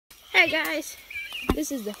Hey guys,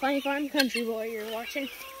 this is the Funny Farm Country Boy you're watching,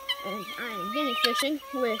 and I am guinea fishing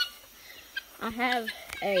with, I have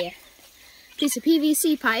a piece of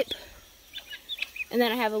PVC pipe, and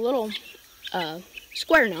then I have a little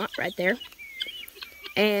square knot right there,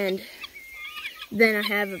 and then I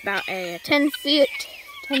have about a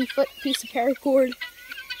 10-foot piece of paracord.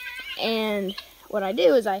 And what I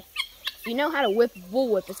do is if you know how to whip a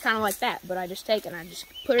bullwhip, it's kind of like that, but I just take it and I just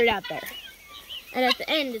put it out there. And at the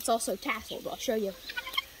end, it's also tasseled. I'll show you.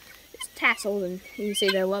 It's tasseled, and you can see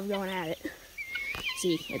they love going at it.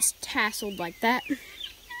 See, it's tasseled like that.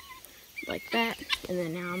 Like that. And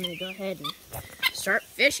then now I'm going to go ahead and start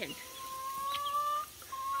fishing.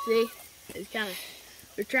 See? It's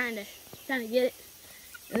they're trying to kind of get it.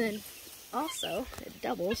 And then also, it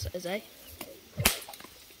doubles as a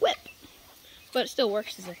whip. But it still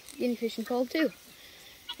works as a guinea fishing pole, too.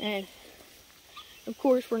 And, of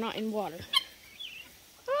course, we're not in water.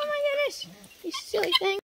 Oh my goodness, you silly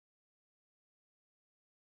thing.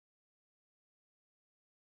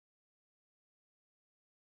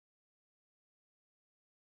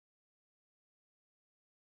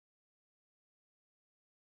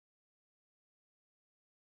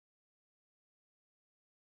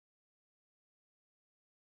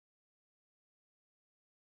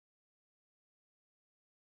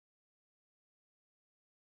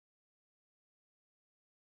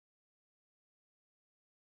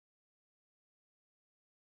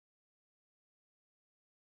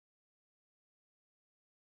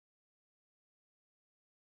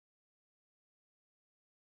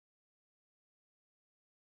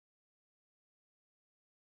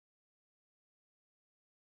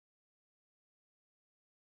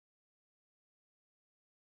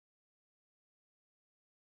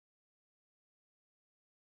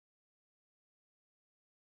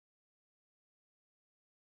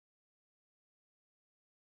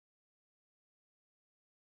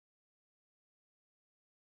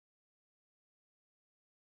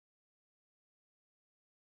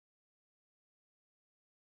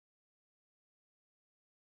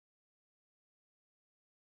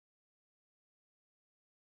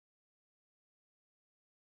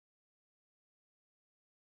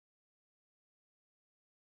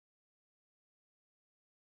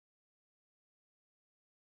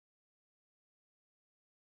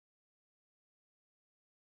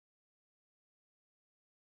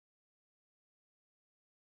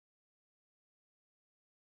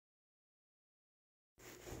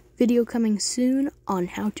 Video coming soon on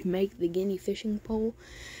how to make the guinea fishing pole.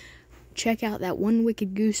 Check out that One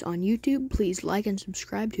Wicked Goose on YouTube. Please like and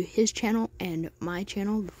subscribe to his channel and my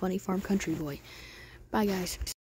channel, the Funny Farm Country Boy. Bye guys.